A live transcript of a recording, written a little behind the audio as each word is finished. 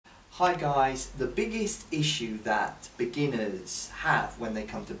Hi guys, the biggest issue that beginners have when they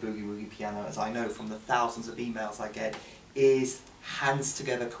come to Boogie Woogie Piano, as I know from the thousands of emails I get, is hands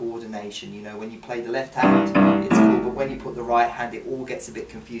together coordination. You know, when you play the left hand, it's cool, but when you put the right hand, it all gets a bit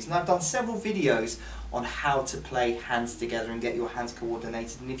confused. And I've done several videos on how to play hands together and get your hands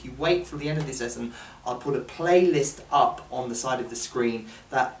coordinated. And if you wait till the end of this lesson, I'll put a playlist up on the side of the screen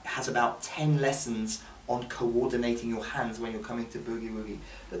that has about 10 lessons on coordinating your hands when you're coming to Boogie Woogie.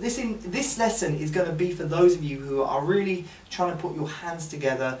 But this lesson is going to be for those of you who are really trying to put your hands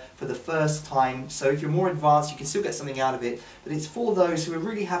together for the first time. So if you're more advanced, you can still get something out of it, but it's for those who are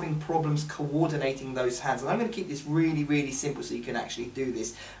really having problems coordinating those hands. And I'm going to keep this really, really simple so you can actually do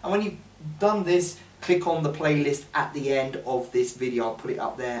this. And when you've done this, click on the playlist at the end of this video. I'll put it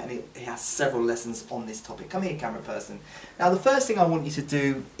up there, and it has several lessons on this topic. Come here, camera person. Now the first thing I want you to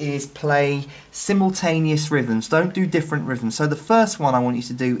do is play simultaneous rhythms. Don't do different rhythms. So the first one I want you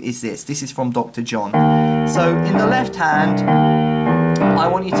to do is this. This is from Dr. John. So in the left hand, I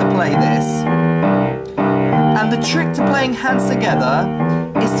want you to play this. And the trick to playing hands together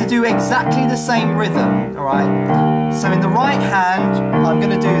is to do exactly the same rhythm, alright? So in the right hand, I'm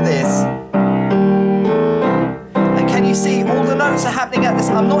going to do this. You see, all the notes are happening at this.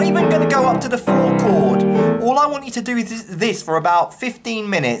 I'm not even going to go up to the 4 chord. All I want you to do is this for about 15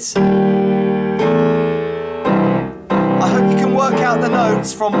 minutes. I hope you can work out the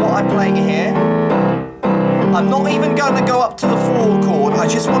notes from what I'm playing here. I'm not even going to go up to the 4 chord. I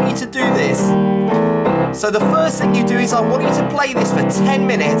just want you to do this. So the first thing you do is I want you to play this for 10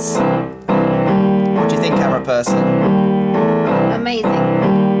 minutes. What do you think, camera person? Amazing.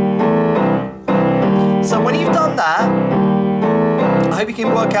 So when you've done that, I hope you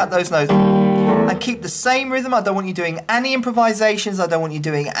can work out those notes and keep the same rhythm. I don't want you doing any improvisations. I don't want you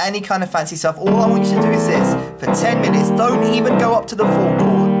doing any kind of fancy stuff. All I want you to do is this for 10 minutes. Don't even go up to the 4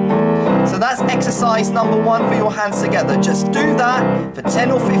 chord. So that's exercise number 1 for your hands together. Just do that for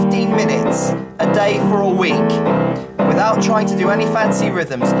 10 or 15 minutes a day for a week without trying to do any fancy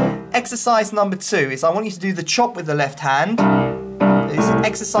rhythms. Exercise number 2 is I want you to do the chop with the left hand. This is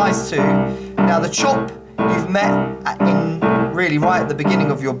exercise 2. Now the chop you've met in really right at the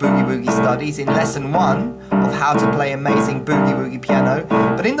beginning of your Boogie Woogie studies in lesson 1 of how to play amazing Boogie Woogie piano.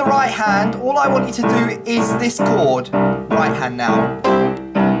 But in the right hand, all I want you to do is this chord. Right hand now.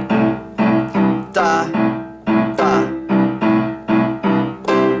 Da, da.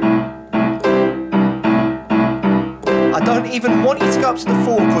 I don't even want you to go up to the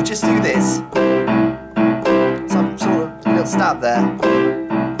 4 chord, just do this. Some sort of little stab there.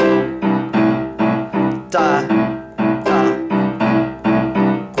 Da, da.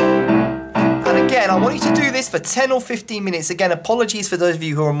 And again, I want you to do this for 10 or 15 minutes. Again, apologies for those of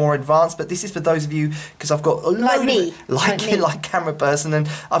you who are more advanced, but this is for those of you, because I've got a load like camera person, and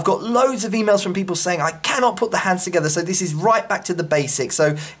I've got loads of emails from people saying I cannot put the hands together. So this is right back to the basics.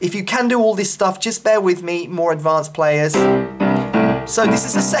 So if you can do all this stuff, just bear with me, more advanced players. So this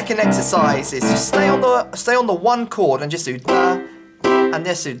is the second exercise. It's just stay on the 1 chord and just do da, and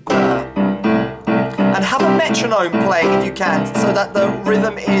just do da. And have a metronome playing if you can, so that the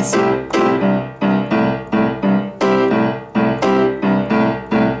rhythm is...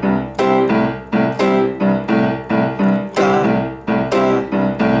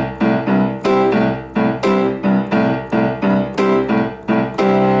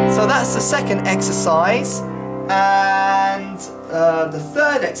 So that's the second exercise. And the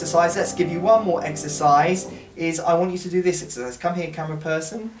third exercise, let's give you one more exercise, is I want you to do this exercise. Come here, camera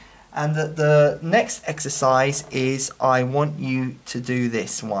person. And the next exercise is I want you to do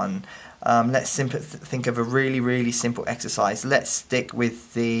this one. Let's think of a really, really simple exercise. Let's stick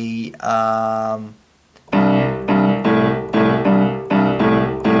with the...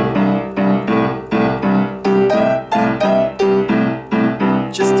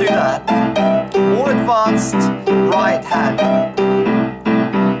 just do that. More advanced right hand.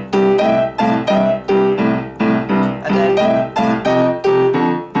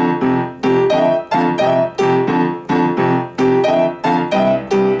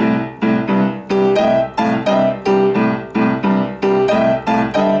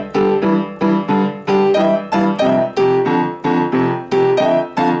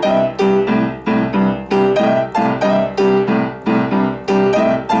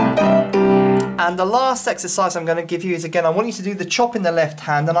 And the last exercise I'm going to give you is, again, I want you to do the chop in the left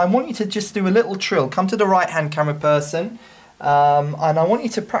hand, and I want you to just do a little trill. Come to the right hand, camera person, and I want you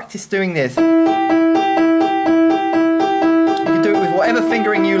to practice doing this. You can do it with whatever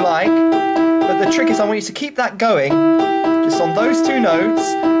fingering you like, but the trick is I want you to keep that going, just on those 2 notes,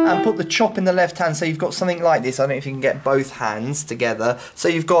 and put the chop in the left hand, so you've got something like this. I don't know if you can get both hands together. So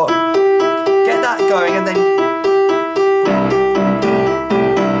you've got, get that going, and then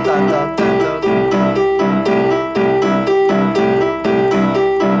da, da, da, da.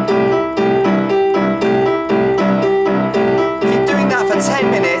 Keep doing that for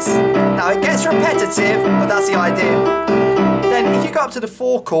 10 minutes. Now it gets repetitive, but that's the idea. Then if you go up to the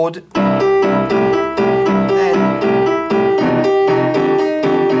 4 chord,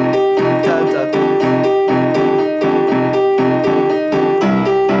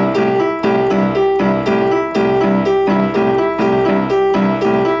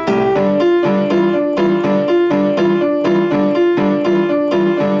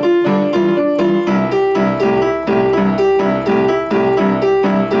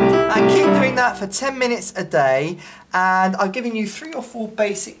 for 10 minutes a day, and I've given you 3 or 4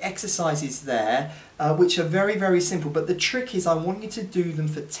 basic exercises there, which are very, very simple, but the trick is I want you to do them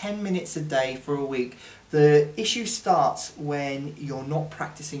for 10 minutes a day for a week. The issue starts when you're not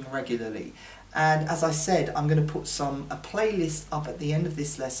practicing regularly, and as I said, I'm going to put a playlist up at the end of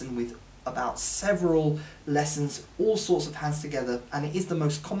this lesson with about several lessons, all sorts of hands together, and it is the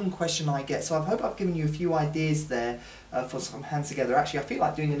most common question I get, so I hope I've given you a few ideas there for some hands together. Actually, I feel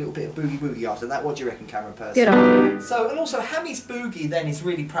like doing a little bit of boogie woogie after that. What do you reckon, camera person? Good. So, and also Hammy's boogie then is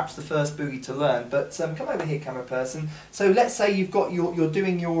really perhaps the first boogie to learn, but come over here, camera person. So let's say you've got you're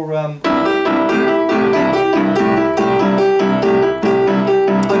doing your okay,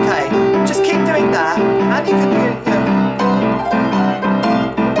 just keep doing that, and you can do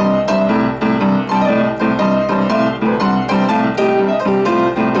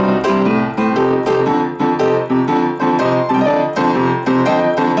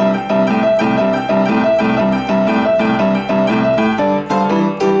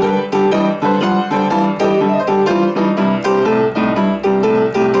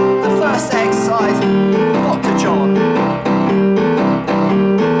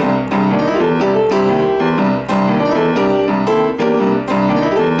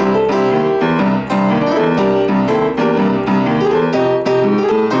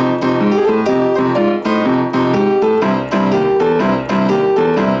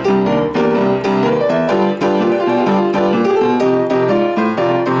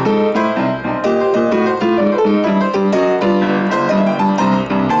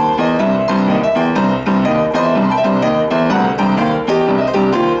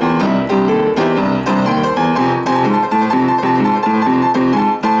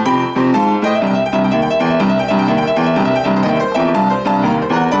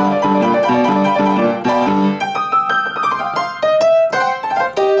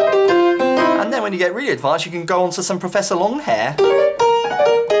when you get really advanced, you can go on to some Professor Longhair.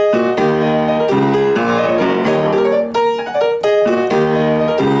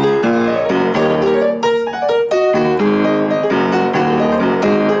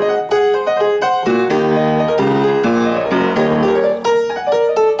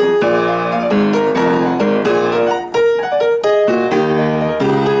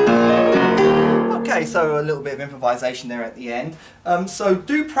 So a little bit of improvisation there at the end. So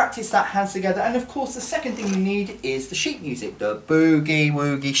do practice that hands together, and of course the second thing you need is the sheet music, the boogie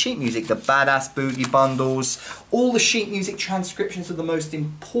woogie sheet music, the badass boogie bundles, all the sheet music transcriptions of the most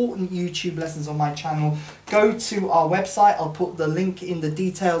important YouTube lessons on my channel. Go to our website, I'll put the link in the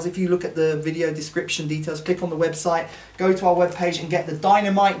details. If you look at the video description details, click on the website, go to our webpage and get the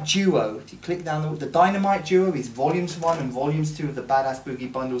Dynamite Duo. If you click down, the Dynamite Duo is volumes 1 and volumes 2 of the badass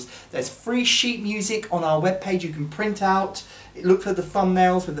boogie bundles. There's free sheet music on our webpage you can print out. Look for the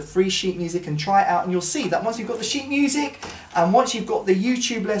thumbnails with the free sheet music and try it out, and you'll see that once you've got the sheet music and once you've got the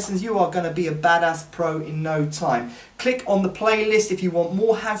YouTube lessons, you are going to be a badass pro in no time. Click on the playlist if you want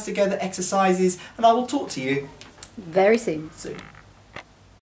more hands together exercises, and I will talk to you very soon.